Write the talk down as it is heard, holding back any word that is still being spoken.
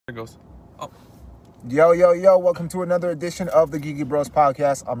It goes. Oh. Yo, yo, yo, welcome to another edition of the Geeky Bros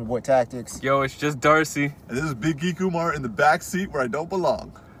Podcast. I'm your boy Tactics. Yo, it's just Darcy. And this is Big Geek Umar in the back seat where I don't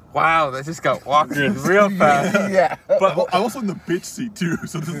belong. Wow, that just got awkward real fast. Yeah. But I'm also in the bitch seat too,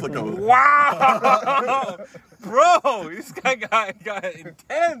 so this is like a... wow! Bro, this guy got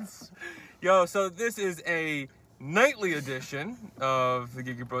intense. Yo, so this is a nightly edition of the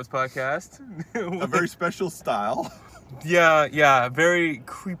Geeky Bros Podcast. a very special style. Yeah, very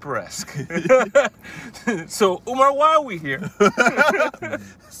creeper-esque. So, Umar, why are we here?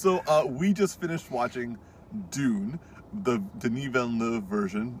 So, we just finished watching Dune, the Denis Villeneuve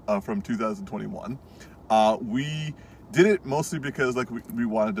version from 2021. We did it mostly because we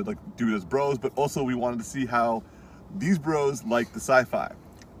wanted to do it as bros, but also we wanted to see how these bros like the sci-fi.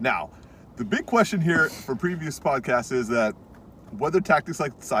 Now, the big question here from previous podcasts is that whether Tactics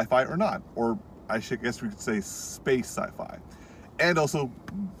like sci-fi or not, or I guess we could say space sci-fi. And also,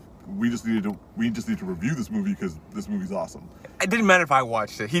 we just need to review this movie because this movie's awesome. It didn't matter if I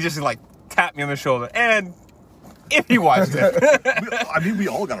watched it. He just tapped me on the shoulder. And if he watched it. we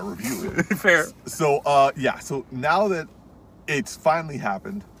all got to review it. Fair. So, so now that it's finally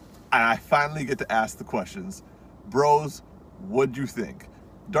happened, and I finally get to ask the questions, bros, what'd you think?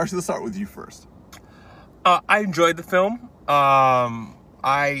 Darcy, let's start with you first. I enjoyed the film.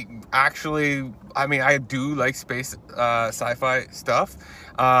 I do like space sci-fi stuff,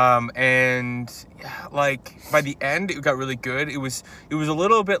 and by the end it got really good. It was a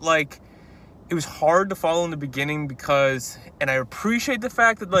little bit it was hard to follow in the beginning because, and I appreciate the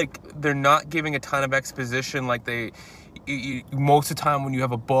fact that they're not giving a ton of exposition most of the time when you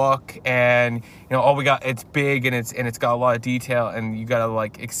have a book and it's big and it's got a lot of detail and you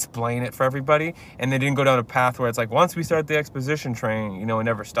gotta explain it for everybody, and they didn't go down a path where it's once we start the exposition train, it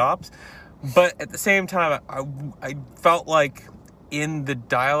never stops. But at the same time, I felt in the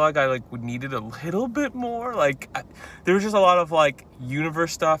dialogue I would needed a little bit more. There was just a lot of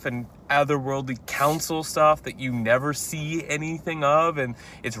universe stuff and otherworldly council stuff that you never see anything of, and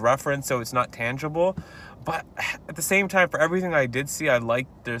it's referenced so it's not tangible. But at the same time, for everything I did see, I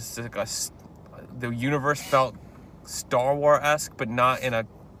liked the universe felt Star Wars-esque, but not in a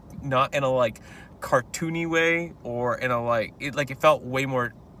cartoony way, or in it felt way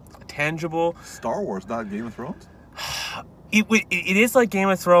more tangible. Star Wars, not Game of Thrones? It is like Game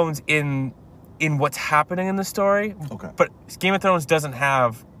of Thrones in what's happening in the story. Okay. But Game of Thrones doesn't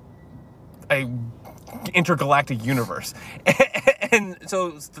have a intergalactic universe. And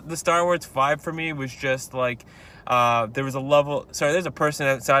so the Star Wars vibe for me was just there was a level. Sorry, there's a person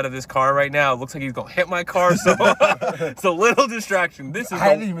outside of this car right now. It looks like he's gonna hit my car, so it's a little distraction. I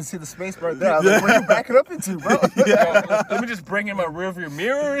didn't even see the space right there. I was like, where are you backing up into, bro? Let me just bring in my rearview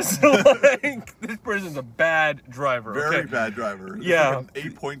mirrors. This person's a bad driver. Very bad driver. Yeah. An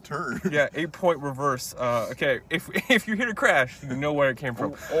 8-point turn. Yeah, 8-point reverse. Okay, if you hit a crash, you know where it came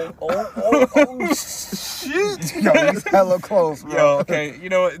from. Oh, shit. Yo, he's hella close, bro. Yo, okay, you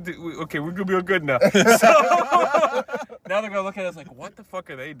know what? Okay, we're gonna be good now. So, now they're gonna look at us what the fuck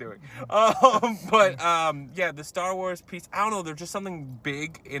are they doing? The Star Wars piece, I don't know, there's just something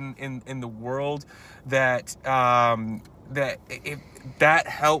big in the world that that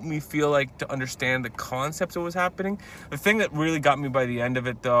helped me feel to understand the concepts of what was happening. The thing that really got me by the end of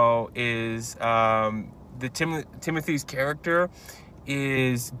it, though, is Timothy's character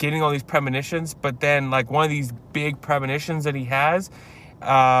is getting all these premonitions, but then one of these big premonitions that he has,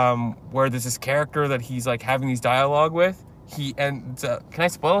 where there's this character that he's having these dialogue with. Can I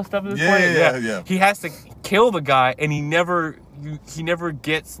spoil stuff at this point? Yeah. He has to kill the guy, and he never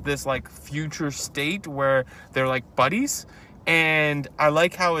gets this future state where they're buddies. And I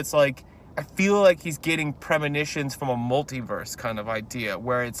like how it's I feel he's getting premonitions from a multiverse kind of idea,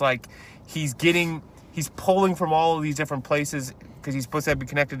 where it's he's pulling from all of these different places because he's supposed to be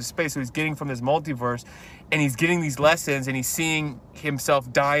connected to space. So he's getting from this multiverse, and he's getting these lessons, and he's seeing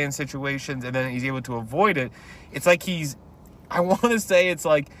himself die in situations, and then he's able to avoid it. It's he's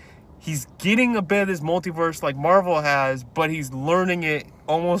getting a bit of this multiverse like Marvel has, but he's learning it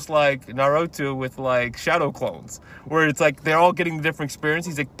almost like Naruto with shadow clones, where it's they're all getting the different experience.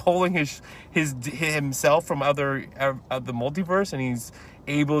 He's pulling himself from the multiverse, and he's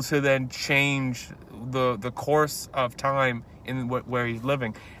able to then change the course of time in where he's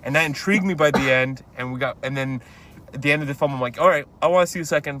living. And that intrigued me by the end, and then at the end of the film, I'm all right, I want to see the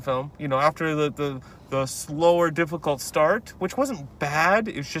second film. After the slower, difficult start, which wasn't bad,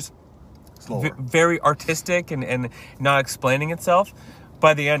 it was just very artistic and not explaining itself.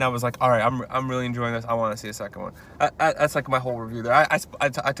 By the end, I was all right, I'm really enjoying this. I want to see a second one. That's my whole review there. I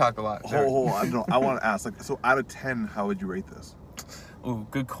talked a lot. Hold on. I want to ask, so out of 10, how would you rate this? Ooh,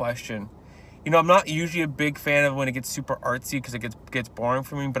 good question. You know, I'm not usually a big fan of when it gets super artsy because it gets boring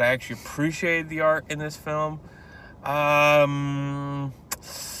for me, but I actually appreciated the art in this film. I'm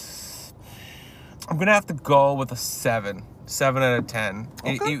gonna have to go with a 7 out of 10.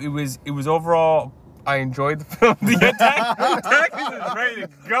 Okay. It was overall. I enjoyed the film. The attack is ready to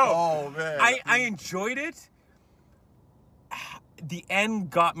go. Oh man. I enjoyed it. The end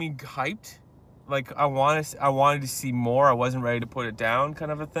got me hyped. Like I wanted to see more. I wasn't ready to put it down,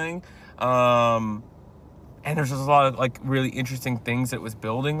 kind of a thing. And there's just a lot of like really interesting things that it was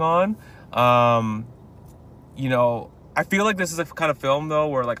building on. You know, I feel like this is a kind of film though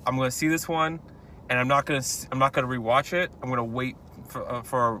where like I'm gonna see this one, and I'm not gonna rewatch it. I'm gonna wait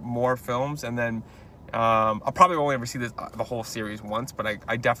for more films, and then I'll probably only ever see the whole series once, but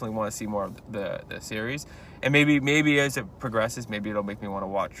I definitely want to see more of the series. And maybe as it progresses, maybe it'll make me want to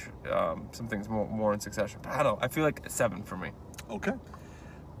watch some things more in succession. But I don't know. I feel like a 7 for me. Okay.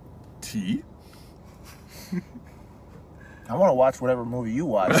 T. I want to watch whatever movie you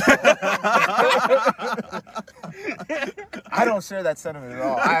watch. I don't share that sentiment at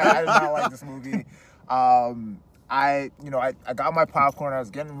all. I did not like this movie. I got my popcorn. I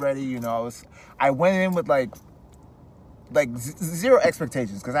was getting ready. You know, I went in with like zero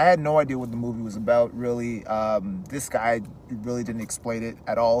expectations because I had no idea what the movie was about. Really, this guy really didn't explain it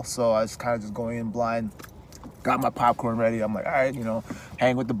at all. So I was kind of just going in blind. Got my popcorn ready. I'm like, all right, you know,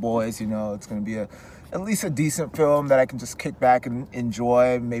 hang with the boys. You know, it's gonna be at least a decent film that I can just kick back and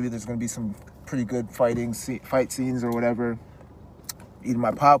enjoy. Maybe there's gonna be some pretty good fight scenes or whatever. Eating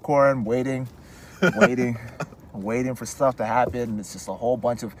my popcorn, waiting for stuff to happen. It's just a whole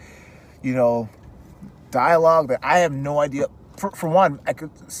bunch of, you know, dialogue that I have no idea. For one,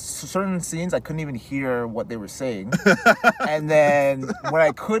 certain scenes I couldn't even hear what they were saying, and then when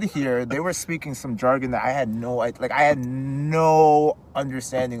I could hear, they were speaking some jargon that I had no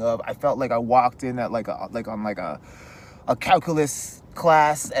understanding of. I felt like I walked in at a calculus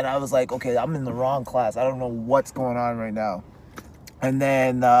class, and I was like, okay, I'm in the wrong class. I don't know what's going on right now. And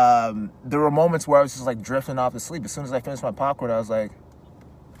then there were moments where I was just like drifting off to sleep. As soon as I finished my popcorn, I was like,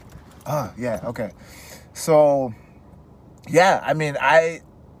 oh yeah, okay. So yeah, I mean,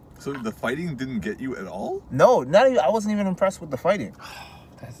 So the fighting didn't get you at all? No, not even. I wasn't even impressed with the fighting.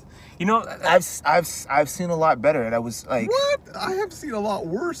 You know, I've seen a lot better, and I was like, What? I have seen a lot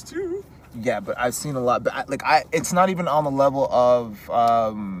worse too. yeah, but I've seen a lot. But it's not even on the level of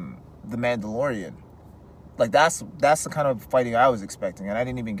the Mandalorian. Like that's the kind of fighting I was expecting, and I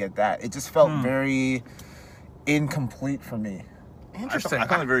didn't even get that. It just felt very incomplete for me. interesting. I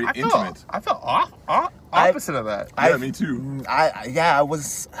found it very intimate. I felt opposite of that. Yeah, me too.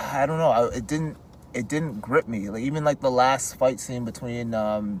 I don't know. It didn't grip me. Like even like the last fight scene between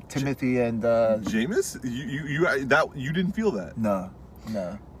Timothy and Jameis, you didn't feel that? No,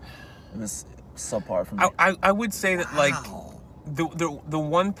 it was subpar for me. I would say that like the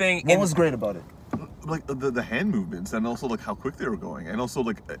one thing. What was great about it? Like the hand movements, and also like how quick they were going, and also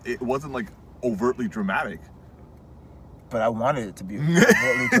like it wasn't like overtly dramatic. But I wanted it to be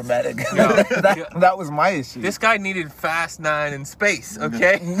really dramatic. That was my issue. This guy needed Fast 9 in space,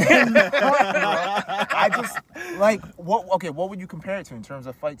 okay? I just like what? Okay, what would you compare it to in terms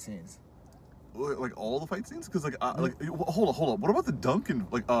of fight scenes? Like all the fight scenes, because hold on. What about the Duncan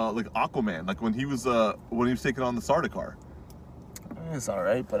like Aquaman, like when he was taking on the Sardaukar? It's all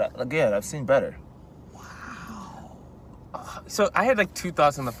right, but again, I've seen better. So I had like two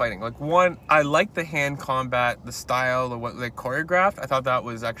thoughts on the fighting. Like one, I liked the hand combat, the style, the what they choreographed. I thought that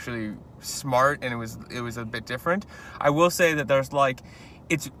was actually smart, and it was a bit different. I will say that there's like,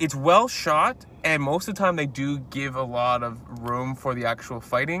 it's well shot, and most of the time they do give a lot of room for the actual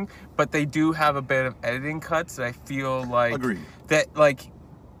fighting, but they do have a bit of editing cuts that I feel like Agreed. that like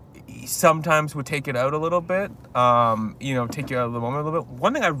sometimes would take it out a little bit, take you out of the moment a little bit.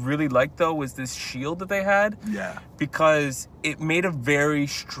 One thing I really liked though was this shield that they had. Yeah. Because it made a very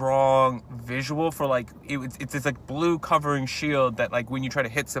strong visual for like it's this like blue covering shield that like when you try to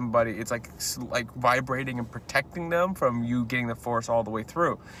hit somebody, it's like vibrating and protecting them from you getting the force all the way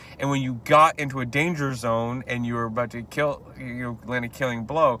through. And when you got into a danger zone and you were about to land a killing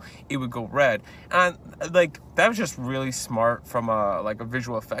blow, it would go red. And like that was just really smart from a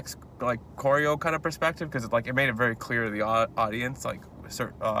visual effects like choreo kind of perspective, because it made it very clear to the audience like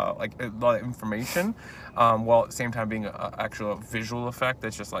a lot of information, while at the same time being an actual visual effect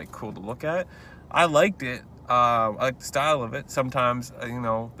that's just like cool to look at. I liked it. I like the style of it. Sometimes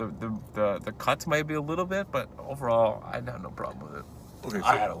the cuts might be a little bit, but overall I had no problem with it. Okay, so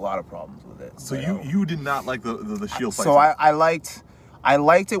I had a lot of problems with it. So you did not like the shield fight. So I liked I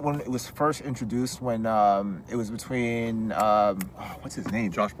liked it when it was first introduced, when it was between what's his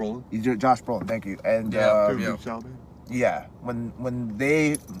name? Josh Brolin. Josh Brolin, thank you. And Yeah, Timothy Chalamet. yeah, when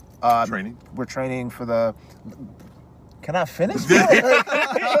they Training. were training for the. Can I finish? Yeah,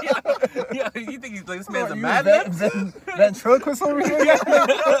 you think he's like, this man's a madman? Ventriloquist over here?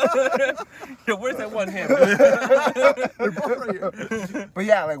 Yo, where's that one hand? They're both right here. But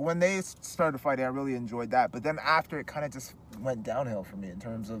yeah, like when they started fighting, I really enjoyed that. But then after, it kind of just went downhill for me in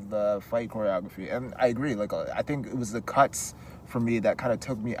terms of the fight choreography. And I agree. Like I think it was the cuts for me that kind of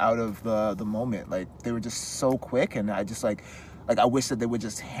took me out of the moment. Like they were just so quick, and I just like I wish that they would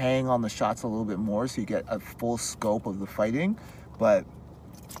just hang on the shots a little bit more so you get a full scope of the fighting. But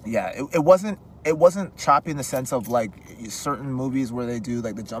yeah, it wasn't choppy in the sense of like certain movies where they do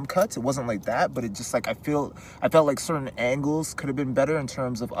like the jump cuts. It wasn't like that, but it just like I felt like certain angles could have been better in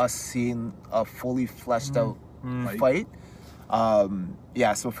terms of us seeing a fully fleshed out fight.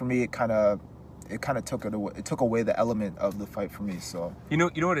 Yeah, so for me it kind of took it away. It took away the element of the fight for me. So You know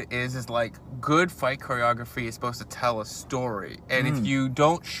what it is like good fight choreography is supposed to tell a story, and if you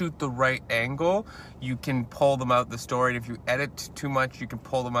don't shoot the right angle, you can pull them out of the story. And if you edit too much, you can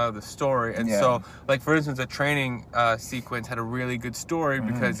pull them out of the story. And so, like for instance, a training sequence had a really good story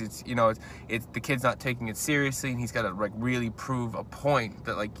because it's it's the kid's not taking it seriously, and he's got to like really prove a point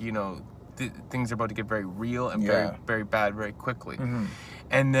that like things are about to get very real and very very bad very quickly.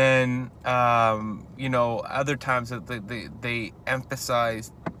 And then, other times that they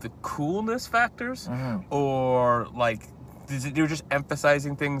emphasize the coolness factors, or like they were just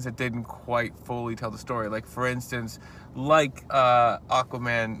emphasizing things that didn't quite fully tell the story. Like for instance, like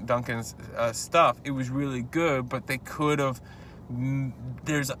Aquaman Duncan's stuff, it was really good, but they could have.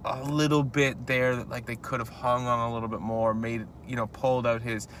 There's a little bit there that like they could have hung on a little bit more, made pulled out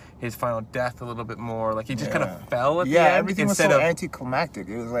his final death a little bit more. Like he just kind of fell at the end. Everything was so anticlimactic.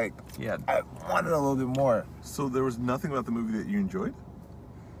 It was like I wanted a little bit more. So there was nothing about the movie that you enjoyed?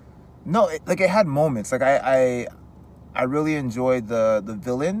 No, it had moments. Like I really enjoyed the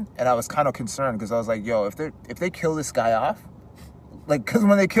villain, and I was kind of concerned because I was like, yo, if they kill this guy off, like because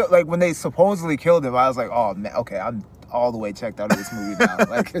when they supposedly killed him, I was like, oh man, okay, I'm all the way checked out of this movie now.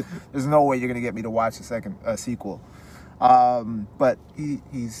 Like, there's no way you're gonna get me to watch a sequel. But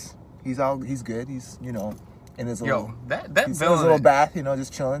he's good. He's in his little that he's villain, in his little bath,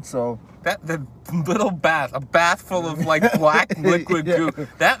 just chilling. So the little bath, a bath full of like black liquid goo.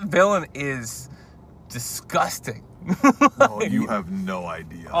 That villain is disgusting. Oh, you have no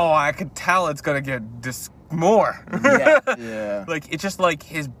idea. Oh, I could tell it's gonna get more. Yeah. Like it's just like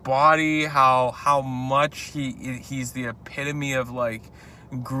his body, how much he's the epitome of like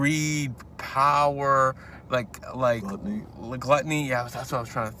greed, power, like gluttony. Yeah, that's what I was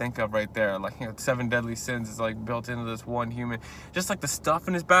trying to think of right there. Like 7 deadly sins is like built into this one human. Just like the stuff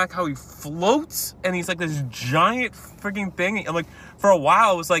in his back, how he floats, and he's like this giant freaking thing. And like for a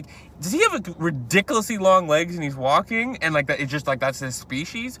while, it was like, does he have like ridiculously long legs and he's walking, and like that? It's just like that's his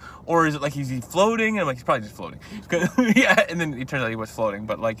species, or is it like he's floating? And I'm like, he's probably just floating. Yeah, and then it turns out he was floating.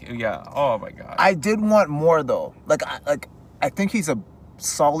 But like, yeah, oh my god. I did want more though. I think he's a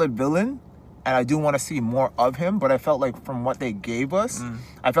solid villain, and I do want to see more of him, but I felt like from what they gave us,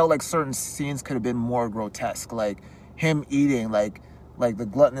 I felt like certain scenes could have been more grotesque, like him eating, like the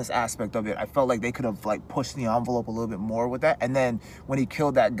gluttonous aspect of it. I felt like they could have like pushed the envelope a little bit more with that. And then when he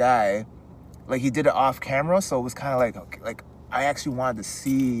killed that guy, like he did it off camera, so it was kind of like, okay, like I actually wanted to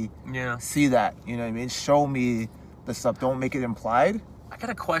see that, you know what I mean? Show me the stuff, don't make it implied. I got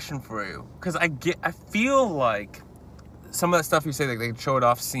a question for you, because I feel like some of that stuff you say, like they showed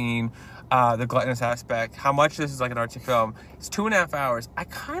off scene, the gluttonous aspect, how much this is like an artsy film. It's 2.5 hours. I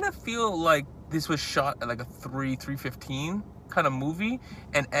kind of feel like this was shot at like a 3:15 kind of movie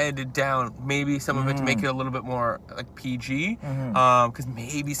and edited down maybe some of it to make it a little bit more like PG, because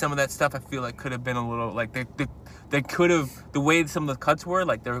maybe some of that stuff I feel like could have been a little like they could have, the way some of the cuts were,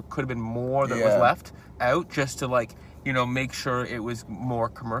 like there could have been more that was left out just to like make sure it was more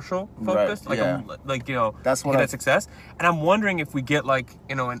commercial focused, that's what success. And I'm wondering if we get like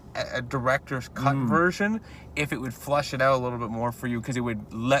a director's cut version, if it would flush it out a little bit more for you, because it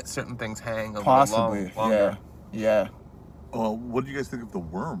would let certain things hang a little bit longer. Yeah. Well, what do you guys think of the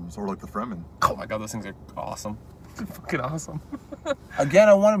worms or like the Fremen? Oh my god, those things are awesome. They're fucking awesome. Again,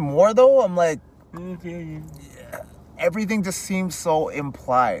 I wanted more though. I'm like, everything just seems so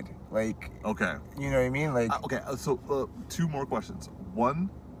implied. Like, okay, you know what I mean? Like, okay. So, 2 more questions. One,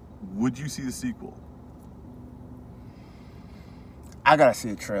 would you see the sequel? I gotta see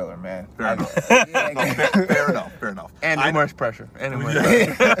a trailer, man. Fair enough. Fair enough. And numerous pressure. And let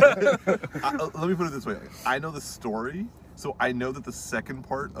me put it this way. I know the story, So I know that the second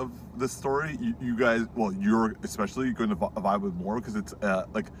part of the story, you guys, well, you're especially going to vibe with more because it's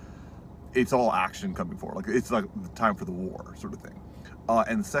like it's all action coming forward. Like it's like the time for the war sort of thing.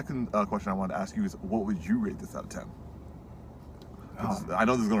 And the second question I wanted to ask you is, what would you rate this out of 10? I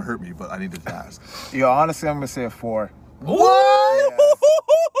know this is gonna hurt me, but I needed to ask. Yo, honestly, I'm gonna say a 4. What? Yeah.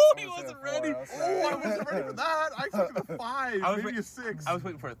 He wasn't ready. Oh, I wasn't ready for that. I expected a 5, maybe a 6. I was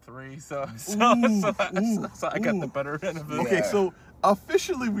waiting for a 3, so I got the ooh. better end of it. Okay, Yeah. so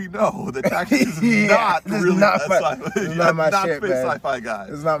officially we know that Tactics is Yeah, not this is really not a my- sci-fi. this is not my shit, space man. sci-fi guy.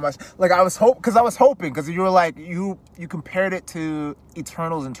 It's not much. Like I was hoping because you were like you compared it to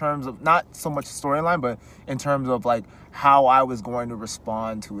Eternals in terms of not so much storyline, but in terms of like how I was going to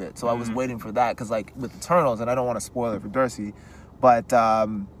respond to it. So I was waiting for that because like with Eternals, and I don't want to spoil it for Darcy, but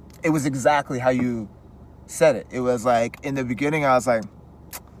it was exactly how you said it. It was like in the beginning, I was like,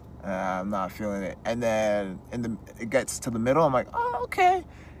 I'm not feeling it, and then it gets to the middle, I'm like, oh okay,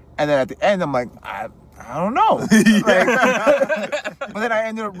 and then at the end, I'm like, I don't know. Like, but then I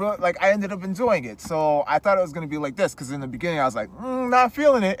ended up enjoying it. So I thought it was gonna be like this because in the beginning I was like, not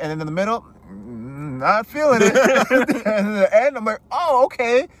feeling it, and then in the middle, not feeling it, and in the end I'm like, oh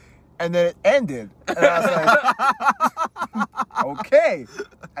okay, and then it ended, and I was like, okay,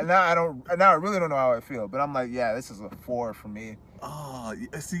 and now I really don't know how I feel, but I'm like, yeah, this is a 4 for me. Oh,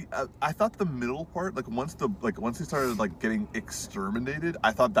 see, I thought the middle part, like once they started like getting exterminated,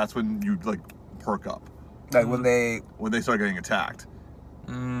 I thought that's when you'd like perk up. Like when they Start getting attacked.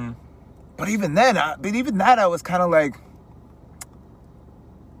 But even then, I was kind of like,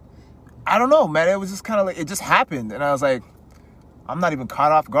 I don't know, man. It was just kind of like, it just happened. And I was like, I'm not even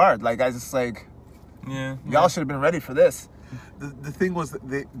caught off guard. Like, I just like, y'all should have been ready for this. The thing was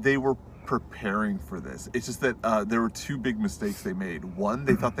that they were preparing for this. It's just that there were 2 big mistakes they made. One,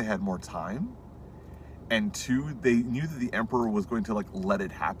 they thought they had more time. And 2, they knew that the Emperor was going to like let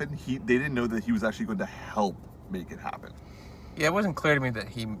it happen. They didn't know that he was actually going to help make it happen. Yeah, it wasn't clear to me that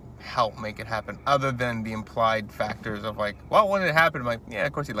he helped make it happen, other than the implied factors of like, well, when it happened, I'm like, yeah,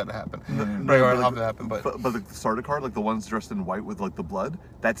 of course he let it happen. No, Or but, helped it happen, but the starter card, like the ones dressed in white with like the blood,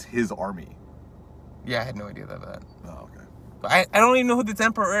 that's his army. yeah, I had no idea that. Oh, okay. But I don't even know who this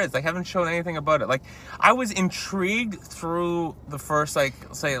Emperor is. They haven't shown anything about it. Like, I was intrigued through the first,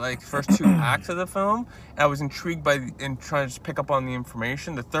 first 2 acts of the film. And I was intrigued in trying to just pick up on the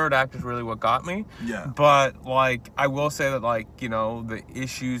information. The third act is really what got me. Yeah. But, like, I will say that, like, you know, the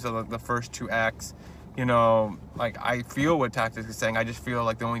issues of the first 2 acts, you know, like, I feel what Tactics is saying. I just feel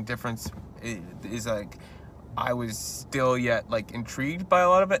like the only difference is like, I was still yet like intrigued by a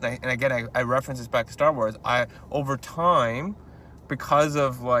lot of it, and again I reference this back to Star Wars. Over time, because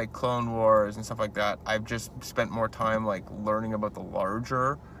of like Clone Wars and stuff like that, I've just spent more time like learning about the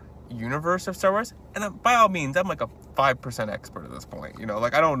larger universe of Star Wars. And by all means, I'm like a 5% expert at this point. You know,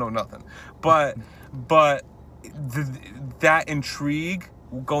 like I don't know nothing, but that intrigue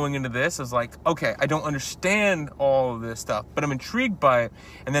going into this is like, okay, I don't understand all of this stuff, but I'm intrigued by it.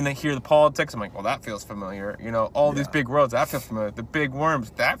 And then I hear the politics, I'm like, well, that feels familiar. You know, all these big worlds, that feels familiar. The big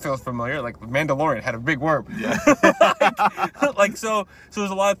worms, that feels familiar. Like Mandalorian had a big worm. Yeah. So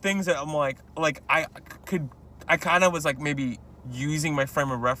there's a lot of things that I'm like I kind of was like maybe using my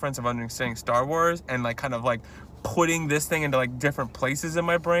frame of reference of understanding Star Wars and like kind of like putting this thing into like different places in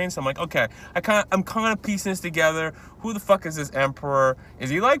my brain. So I'm like, okay, I'm kind of piecing this together. Who the fuck is this Emperor?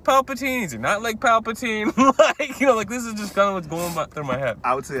 Is he like Palpatine? Is he not like Palpatine? Like, you know, like this is just kind of what's going through my head.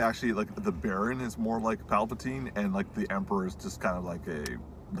 I would say actually like the Baron is more like Palpatine, and like the Emperor is just kind of like a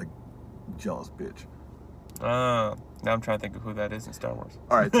jealous bitch. Now I'm trying to think of who that is in Star Wars.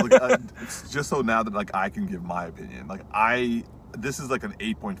 All right, so it's just so now that like I can give my opinion. Like this is like an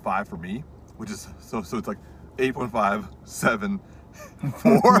 8.5 for me, which is so it's like 8.5, 7,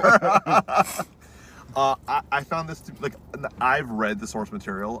 4. I found this to like, I've read the source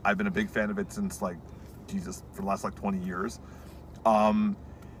material. I've been a big fan of it since like, Jesus, for the last like 20 years.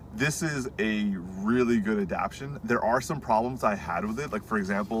 This is a really good adaptation. There are some problems I had with it. Like, for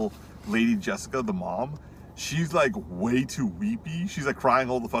example, Lady Jessica, the mom, she's like way too weepy. She's like crying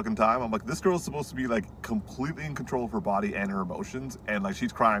all the fucking time. I'm like, this girl is supposed to be like completely in control of her body and her emotions, and like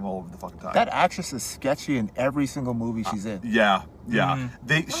she's crying all over the fucking time. That actress is sketchy in every single movie she's in. Yeah.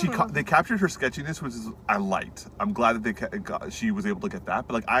 They captured her sketchiness, which is I liked. I'm glad that she was able to get that,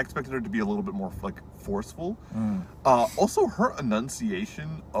 but like I expected her to be a little bit more like forceful. Also, her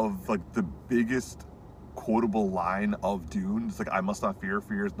enunciation of like the biggest quotable line of Dune, it's like, I must not fear.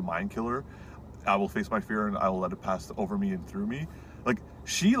 Fear is the mind killer. I will face my fear and I will let it pass over me and through me. Like,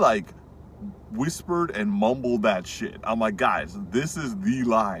 she like whispered and mumbled that shit. I'm like, guys, this is the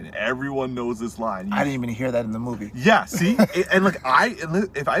line. Everyone knows this line. I didn't even hear that in the movie. Yeah, see, and like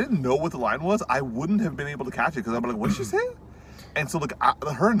if I didn't know what the line was, I wouldn't have been able to catch it because I'm like, what did she say? And so like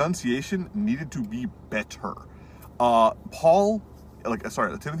her enunciation needed to be better. Paul,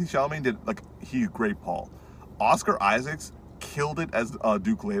 Timothy Chalamet did he's great. Paul, Oscar Isaacs killed it as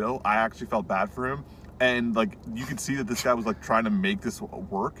Duke Leto. I actually felt bad for him, and like you could see that this guy was like trying to make this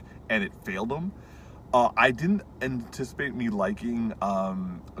work, and it failed him. I didn't anticipate me liking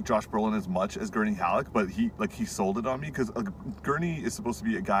Josh Brolin as much as Gurney Halleck, but he sold it on me because Gurney is supposed to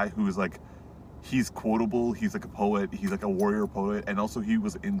be a guy who is like, he's quotable, he's like a poet, he's like a warrior poet, and also he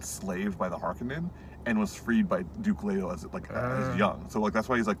was enslaved by the Harkonnen and was freed by Duke Leto as young. So like that's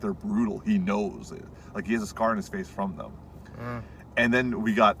why he's like, they're brutal. He knows it. Like he has a scar on his face from them. And then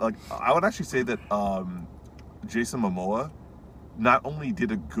we got I would actually say that Jason Momoa not only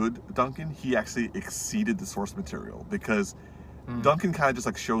did a good Duncan, he actually exceeded the source material because Duncan kind of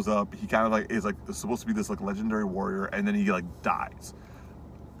just shows up. He kind of is supposed to be this legendary warrior, and then he dies.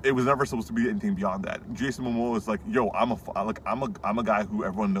 It was never supposed to be anything beyond that. Jason Momoa is like, yo, I'm a guy who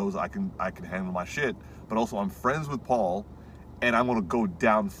everyone knows I can handle my shit, but also I'm friends with Paul, and I'm gonna go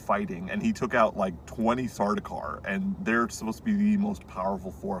down fighting. And he took out 20 Sardaukar, and they're supposed to be the most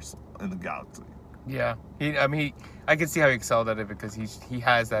powerful force in the galaxy. Yeah, I can see how he excelled at it because he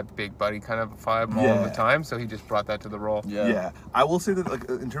has that big buddy kind of vibe all of the time, so he just brought that to the role. Yeah. I will say that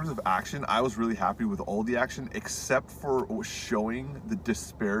in terms of action, I was really happy with all the action except for showing the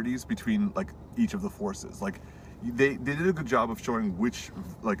disparities between each of the forces. They did a good job of showing which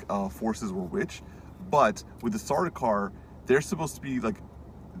forces were which, but with the Sardaukar, they're supposed to be the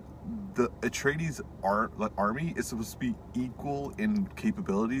Atreides army is supposed to be equal in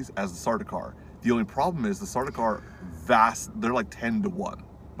capabilities as the Sardaukar. The only problem is the Sardaukar vast. They're 10 to 1.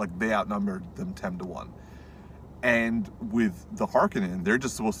 They outnumbered them 10 to 1. And with the Harkonnen, they're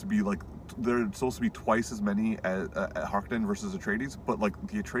just supposed to be they're supposed to be twice as many as Harkonnen versus Atreides. But the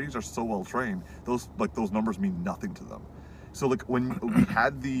Atreides are so well trained, those numbers mean nothing to them. So when we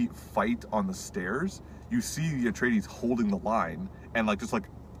had the fight on the stairs, you see the Atreides holding the line and just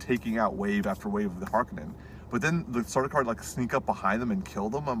taking out wave after wave of the Harkonnen. But then the Sardaukar sneak up behind them and kill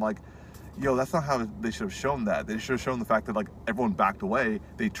them. I'm like, yo, that's not how they should have shown that. They should have shown the fact that everyone backed away,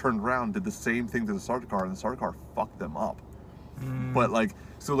 they turned around, did the same thing to the Sardaukar, and the Sardaukar fucked them up. But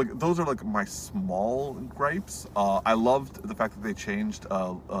those are my small gripes. I loved the fact that they changed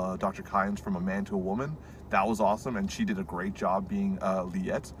Dr. Kynes from a man to a woman. That was awesome, and she did a great job being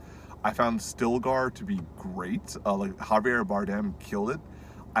Liette. I found Stilgar to be great. Javier Bardem killed it.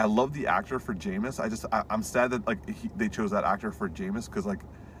 I love the actor for Jameis. I'm sad that they chose that actor for Jameis because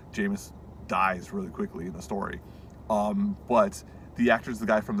Jameis dies really quickly in the story. But the actor's the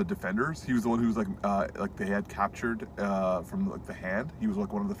guy from The Defenders. He was the one who was they had captured from the hand. He was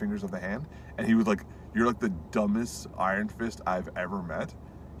one of the fingers of the hand, and he was you're the dumbest Iron Fist I've ever met.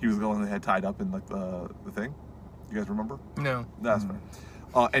 He was the one they had tied up in the thing. You guys remember? No. That's fair.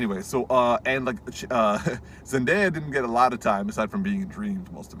 Anyway, so Zendaya didn't get a lot of time aside from being in Dreams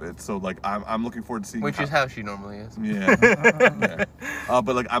most of it. So I'm looking forward to seeing which is how she normally is. Yeah.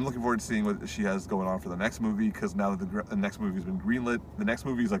 But I'm looking forward to seeing what she has going on for the next movie because now that the next movie's been greenlit, the next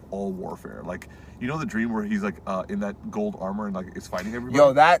movie is all warfare. The dream where he's in that gold armor and is fighting everybody.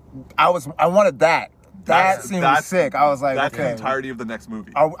 Yo, I wanted that. That scene was sick. I was like, that's okay. the entirety of the next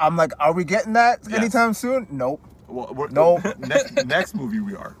movie. I'm like, are we getting that anytime soon? Nope. Well, nope. Next movie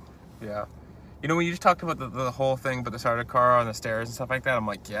we are. Yeah. When you just talked about the whole thing about the Sardaukar on the stairs and stuff like that, I'm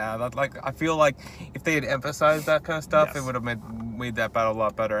like, yeah, I feel like if they had emphasized that kind of stuff, it would have made that battle a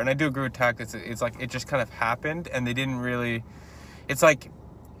lot better. And I do agree with Tack. It's it just kind of happened, and they didn't really. It's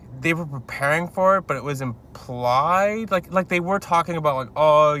they were preparing for it, but it was implied. They were talking about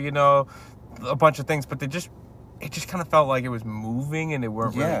a bunch of things, but it just kind of felt like it was moving, and they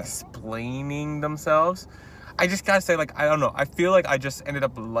weren't really explaining themselves. I just gotta say, I don't know. I feel like I just ended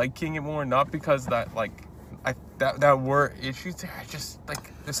up liking it more, not because that that were issues there. I just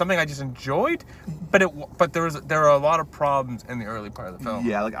there's something I just enjoyed, but there are a lot of problems in the early part of the film.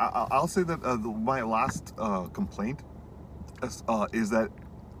 Yeah, I'll say that my last complaint is that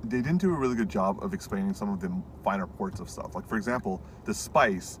they didn't do a really good job of explaining some of the finer parts of stuff. For example, the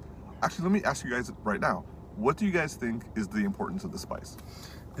spice. Actually, let me ask you guys right now. What do you guys think is the importance of the spice?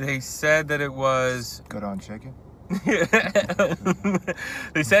 They said that it was good on chicken.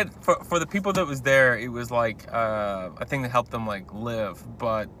 They said for the people that was there, it was a thing that helped them live.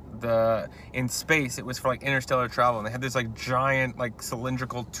 But in space. It was for like interstellar travel, and they had this like giant like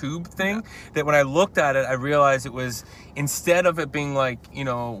cylindrical tube thing that when I looked at it, I realized it was, instead of it being like, you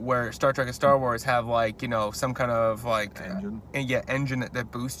know, where Star Trek and Star Wars have like, you know, some kind of like engine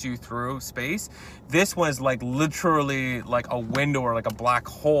that boosts you through space, this was like literally like a window or like a black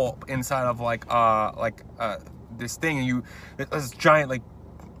hole inside of like this thing, and this giant like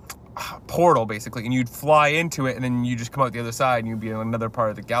portal basically, and you'd fly into it and then you just come out the other side and you'd be in another part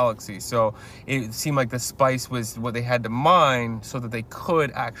of the galaxy. So it seemed like the spice was what they had to mine so that they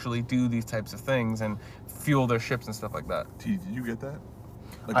could actually do these types of things and fuel their ships and stuff like that. T, did you get that?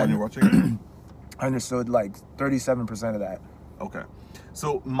 Like when you're watching it? I understood like 37% of that. Okay.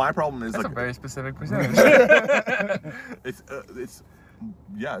 So my problem is That's like a very specific percentage. it's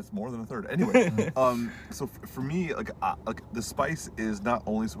yeah, it's more than a third. Anyway, so for me, like the spice is not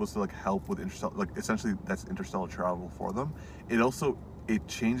only supposed to like help with interstellar, like essentially that's interstellar travel for them. It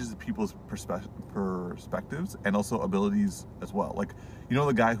changes people's perspectives and also abilities as well. Like, you know,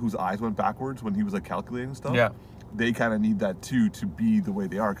 the guy whose eyes went backwards when he was like calculating stuff. Yeah. They kind of need that too to be the way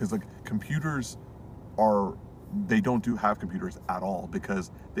they are, because like computers don't have computers at all, because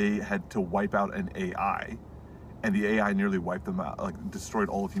they had to wipe out an AI. And the AI nearly wiped them out, like destroyed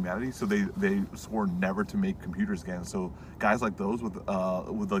all of humanity. So they swore never to make computers again. So guys like those with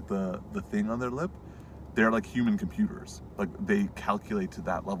like the thing on their lip, they're like human computers. Like they calculate to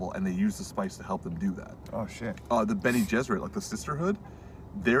that level, and they use the spice to help them do that. Oh shit. The Bene Gesserit, like the Sisterhood,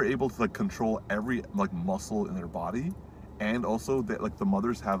 they're able to like control every like muscle in their body, and also that like the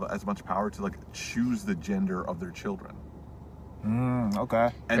mothers have as much power to like choose the gender of their children.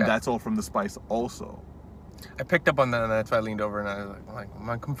 Okay. And that's all from the spice also. I picked up on that, and that's why I leaned over and I was like, am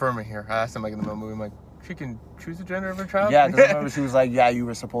I confirming here? I asked him like in the middle of the movie, I'm like, she can choose the gender of her child? Yeah, because I remember she was like, yeah, you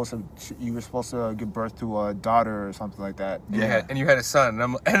were supposed to give birth to a daughter or something like that. And you had a son,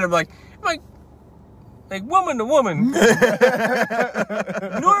 and I'm like woman to woman.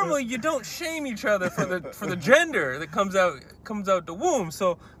 Normally, you don't shame each other for the gender that comes out the womb.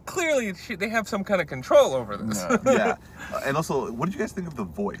 So clearly, they have some kind of control over this. Yeah. And also, what did you guys think of the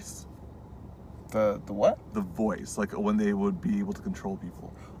voice? The what? The voice, like when they would be able to control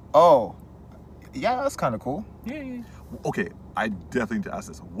people. Oh, yeah, that's kind of cool. Yeah. Okay, I definitely need to ask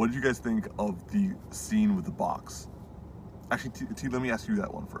this. What did you guys think of the scene with the box? Actually, T, let me ask you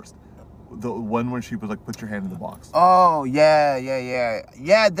that one first. The one when she was like, put your hand in the box. Oh, yeah.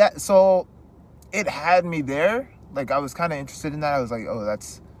 That, so it had me there. Like I was kind of interested in that. I was like, oh,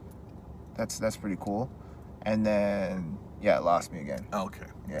 that's pretty cool. And then yeah, it lost me again. Oh, okay.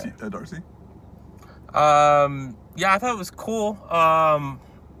 Yeah. Darcy? Yeah, I thought it was cool.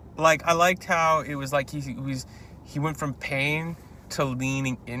 Like I liked how it was like he went from pain to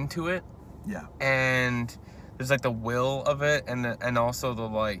leaning into it. Yeah. And there's like the will of it, and also the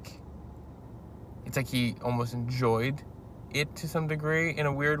like, it's like he almost enjoyed it to some degree in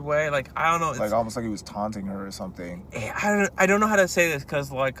a weird way. Like I don't know, it's like almost like he was taunting her or something. I don't know how to say this,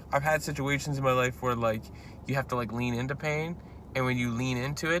 because like I've had situations in my life where like you have to like lean into pain, and when you lean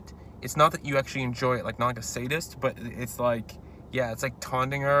into it, it's not that you actually enjoy it, like not like a sadist, but it's like, yeah, it's like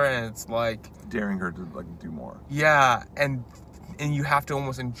taunting her, and it's like daring her to like do more. Yeah, and you have to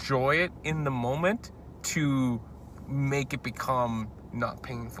almost enjoy it in the moment to make it become not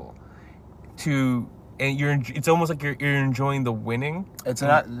painful. It's almost like you're enjoying the winning. It's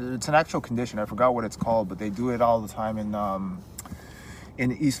an actual condition. I forgot what it's called, but they do it all the time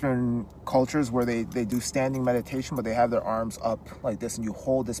in Eastern cultures, where they do standing meditation, but they have their arms up like this, and you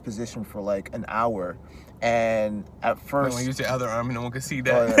hold this position for like an hour. And at first, when you use the other arm, no one can see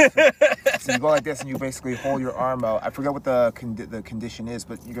that. Yeah. So you go like this, and you basically hold your arm out. I forget what the condition is,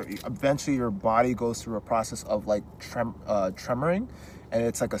 but eventually your body goes through a process of like tremoring, and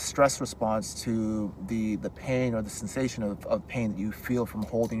it's like a stress response to the pain or the sensation of pain that you feel from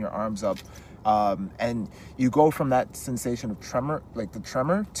holding your arms up. And you go from that sensation of tremor, like the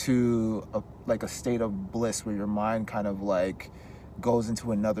tremor, to a state of bliss where your mind kind of like goes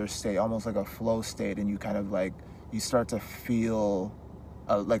into another state, almost like a flow state, and you kind of like, you start to feel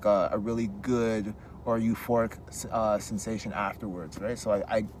like a really good or euphoric sensation afterwards, right? So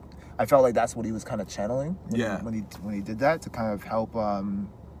I felt like that's what he was kind of channeling when he did that, to kind of help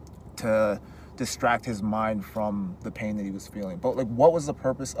to distract his mind from the pain that he was feeling. But like, what was the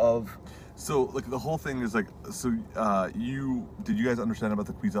purpose of? So like the whole thing is like, so did you guys understand about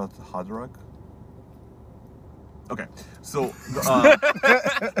the Kwisatz Haderach? Okay, so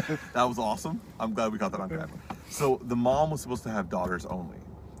that was awesome. I'm glad we got that on camera. So the mom was supposed to have daughters only,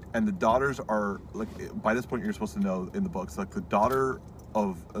 and the daughters are like, by this point you're supposed to know in the books, like the daughter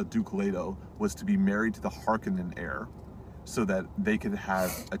of Duke Leto was to be married to the Harkonnen heir, so that they could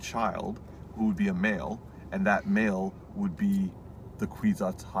have a child who would be a male, and that male would be the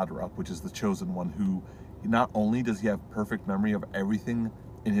Kwisatz Haderach, which is the chosen one, who not only does he have perfect memory of everything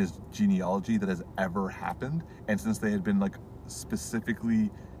in his genealogy that has ever happened, and since they had been like specifically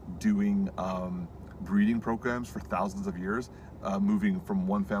doing breeding programs for thousands of years, moving from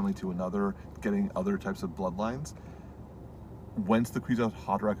one family to another, getting other types of bloodlines, once the Kwisatz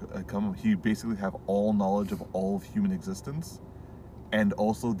Haderach come, he basically have all knowledge of all of human existence, and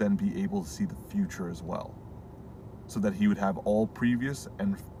also then be able to see the future as well, so that he would have all previous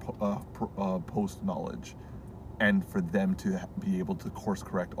and post knowledge, and for them to be able to course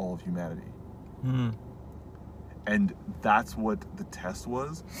correct all of humanity. And that's what the test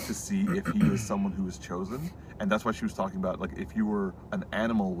was, to see if he is someone who is chosen. And that's why she was talking about, like, if you were an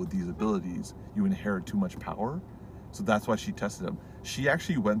animal with these abilities, you inherit too much power. So that's why she tested him. She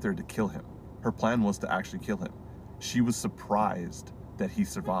actually went there to kill him. Her plan was to actually kill him. She was surprised that he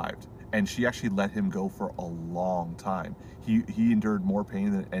survived, and she actually let him go for a long time. He endured more pain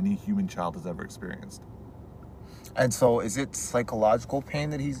than any human child has ever experienced. And so, is it psychological pain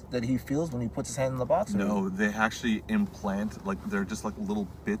that he feels when he puts his hand in the box? No, they actually implant, like, they're just like little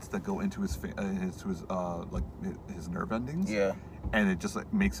bits that go into his nerve endings. Yeah. And it just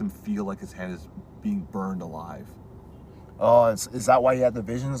like makes him feel like his hand is being burned alive. Oh, is that why he had the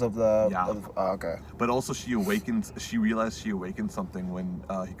visions of the? Yeah. Okay. But also, she realized she awakened something when,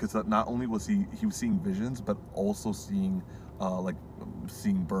 because not only was he was seeing visions, but also seeing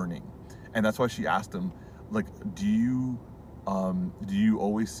seeing burning, and that's why she asked him, like, do you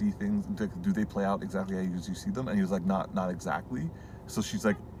always see things? Do they play out exactly how you see them? And he was like, not exactly. So she's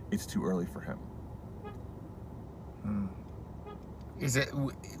like, it's too early for him. Is it,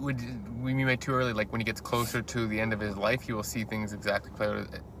 would we mean by too early, like when he gets closer to the end of his life, he will see things exactly play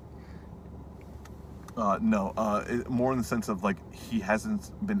out? No, more in the sense of, like, he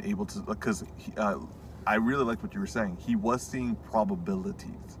hasn't been able to, because I really like what you were saying. He was seeing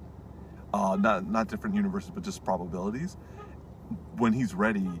probabilities, not different universes, but just probabilities. When he's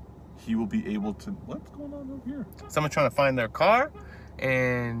ready, he will be able to. What's going on over here? Someone's trying to find their car,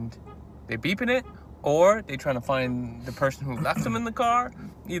 and they're beeping it, or they're trying to find the person who left them in the car.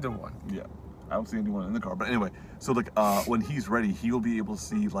 Either one. Yeah, I don't see anyone in the car. But anyway, so like when he's ready, he'll be able to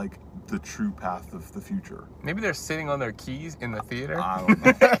see like the true path of the future. Maybe they're sitting on their keys in the theater. I don't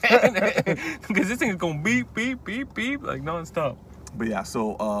know. Because this thing's going beep, beep, beep, beep, like nonstop. But yeah,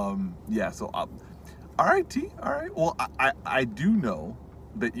 so all right, T. All right. Well, I do know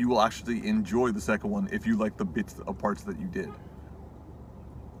that you will actually enjoy the second one if you like the bits of parts that you did.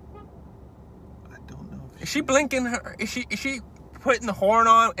 I don't know. Is she blinking her? Is she putting the horn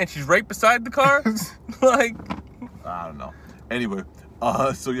on and she's right beside the car? Like, I don't know. Anyway,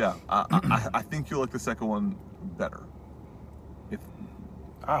 so yeah, I think you'll like the second one better. If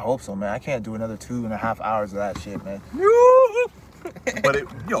I hope so, man. I can't do another 2.5 hours of that shit, man. but it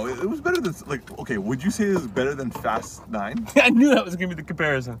was better than, like, okay, would you say it was better than Fast 9? I knew that was gonna be the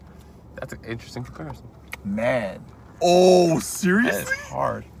comparison. That's an interesting comparison. Man, Oh, That is seriously?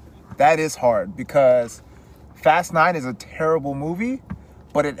 hard. that is hard because Fast 9 is a terrible movie,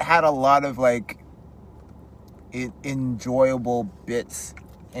 but it had a lot of like enjoyable bits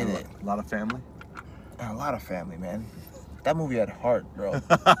in it. A lot of family. And a lot of family, man. That movie had heart, bro.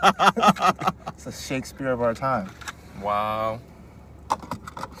 It's a Shakespeare of our time. Wow.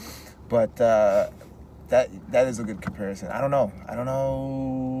 But that is a good comparison. I don't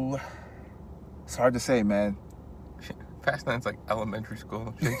know. It's hard to say, man. Fast 9's like elementary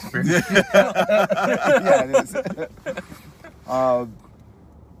school Shakespeare. Yeah, it is.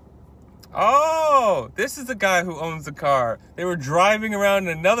 Oh, this is the guy who owns the car. They were driving around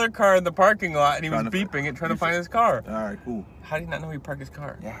in another car in the parking lot, and he was beeping it, trying to find his car. All right, cool. How do you not know he parked his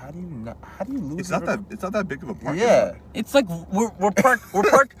car? Yeah, how do you lose? It's not that big of a parking Yeah. lot. It's like we're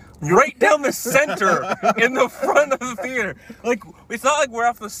parked right down the center in the front of the theater. Like, it's not like we're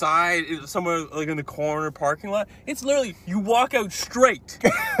off the side somewhere like in the corner parking lot. It's literally you walk out straight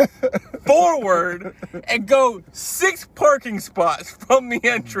forward and go 6 parking spots from the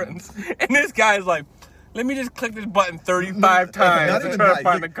entrance. And this guy's like, let me just click this button 35 times to try to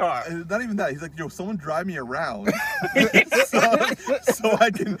find the car. Not even that. He's like, yo, someone drive me around so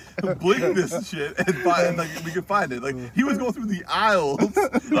I can blink this shit and find, like, we can find it. Like, he was going through the aisles,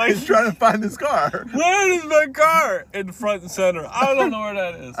 like, trying to find his car. Where is my car? In front and center. I don't know where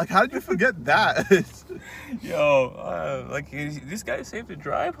that is. Like, how did you forget that? Yo, this guy safe to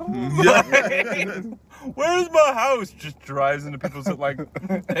drive home? Yeah. Where's my house? Just drives into people's like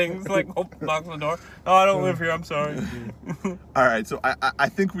things, like knocks on the door. Oh, I don't live here. I'm sorry. All right, so I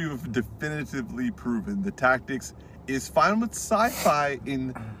think we've definitively proven the tactics is fine with sci-fi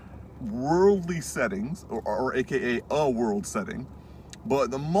in worldly settings, or AKA a world setting,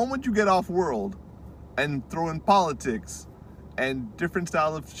 but the moment you get off world and throw in politics and different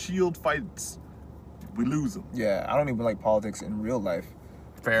style of shield fights, we lose them. Yeah, I don't even like politics in real life,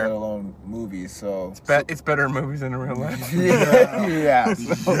 Fair. let alone movies. So It's better in movies than in real life. yeah.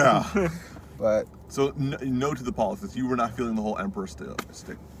 Yeah. But So no to the politics. You were not feeling the whole emperor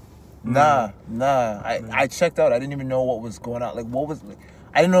stick. nah. I checked out. I didn't even know what was going on. Like,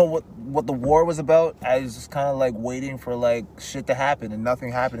 I didn't know what the war was about. I was just kind of like waiting for like shit to happen, and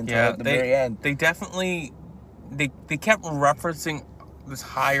nothing happened until like, the very end. They definitely they kept referencing this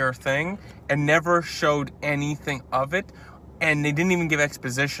higher thing and never showed anything of it, and they didn't even give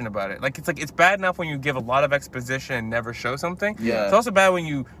exposition about it. Like it's bad enough when you give a lot of exposition and never show something. Yeah. It's also bad when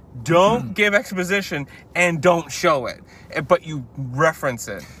you don't give exposition and don't show it, but you reference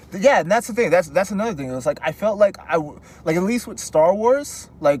it. Yeah, and that's the thing. That's another thing. It was like I felt like like at least with Star Wars,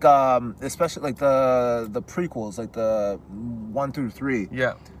 like especially like the prequels, like the 1 through 3.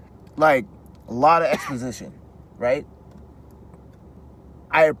 Yeah. Like a lot of exposition, right?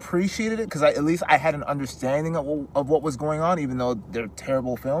 I appreciated it because at least I had an understanding of what was going on, even though they're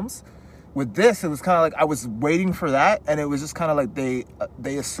terrible films. With this, it was kind of like I was waiting for that, and it was just kind of like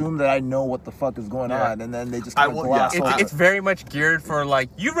they assume that I know what the fuck is going on, and then they just kind of gloss over. It's very much geared for like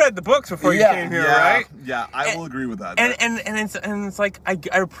you read the books before you came here, right? Yeah, I will agree with that. And it's like I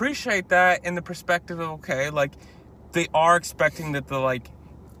appreciate that in the perspective of okay, like they are expecting that the like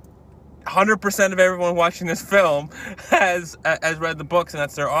 100% of everyone watching this film has read the books, and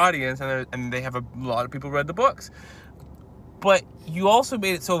that's their audience, and they have a lot of people read the books. But you also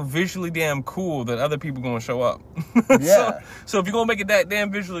made it so visually damn cool that other people gonna show up. Yeah. So if you're gonna make it that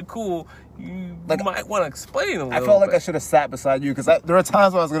damn visually cool, you might want to explain a little. I felt like bit. I should have sat beside you because there were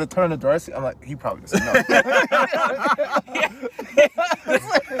times when I was gonna turn to Darcy. I'm like, he probably doesn't know.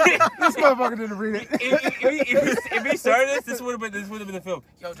 This motherfucker didn't read it. If he started this would have been the film.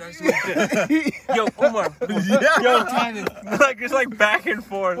 Yo, Darcy, yo, Omar, yo, Tyler, like it's like back and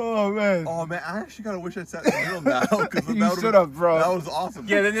forth. Oh man. Oh man, I actually kind of wish I sat in the middle now because You should have, bro. That was awesome.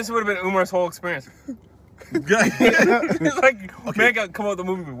 Yeah, then this would have been Umar's whole experience. Yeah. It's like man got come out with the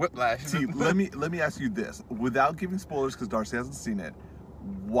movie with Whiplash. See, let me ask you this, without giving spoilers because Darcy hasn't seen it.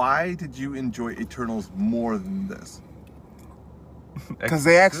 Why did you enjoy Eternals more than this? Because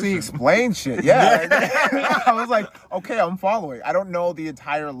they actually explain shit. Yeah. I was like, okay, I'm following. I don't know the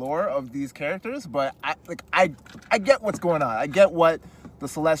entire lore of these characters, but I get what's going on. I get what the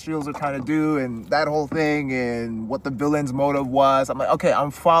Celestials are trying to do and that whole thing and what the villain's motive was. I'm like, okay,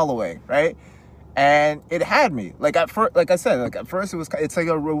 I'm following, right? And it had me. Like at first, like I said, like at first it was like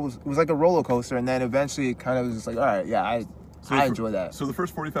a roller coaster, and then eventually it kind of was just like, all right, yeah, I enjoy that. So the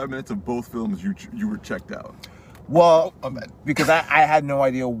first 45 minutes of both films, you were checked out. Well, because I had no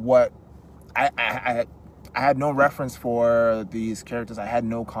idea what I had no reference for these characters. I had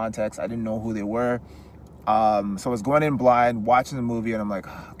no context. I didn't know who they were. So I was going in blind, watching the movie, and I'm like,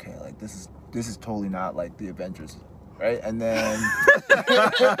 oh, okay, like this is totally not like the Avengers, right? And then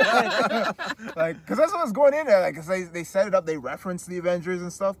like, because that's what I was going in there, like, cause they set it up, they referenced the Avengers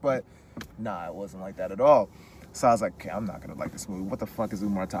and stuff, but nah, it wasn't like that at all. So I was like, okay, I'm not gonna like this movie. What the fuck is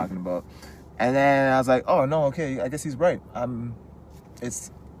Umar talking about? And then I was like, oh no, okay, I guess he's right.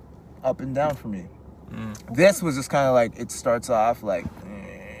 It's up and down for me. This was just kind of like, it starts off like,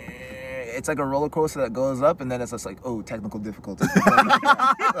 it's like a roller coaster that goes up, and then it's just like, oh, technical difficulty.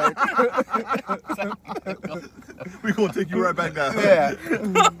 We're gonna take you right back down. Yeah.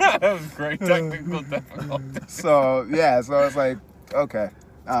 That was great. Technical difficulty. So yeah, so I was like, okay.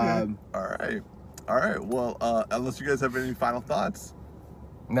 All right. Well, unless you guys have any final thoughts.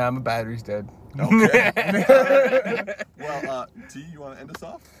 Nah, my battery's dead. Okay. Well, T, you want to end us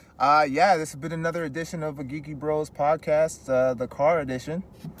off? Yeah, this has been another edition of a Geeky Bros podcast, the car edition.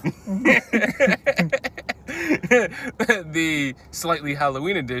 The slightly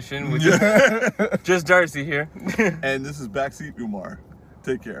Halloween edition with just Darcy here. And this is Backseat Umar.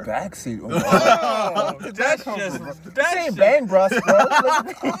 Take care. Backseat. Oh, that's just Bang Bros, bro.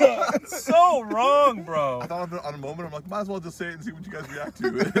 so wrong, bro. I thought on a moment, I'm like, might as well just say it and see what you guys react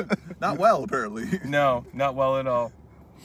to. Not well, apparently. No, not well at all.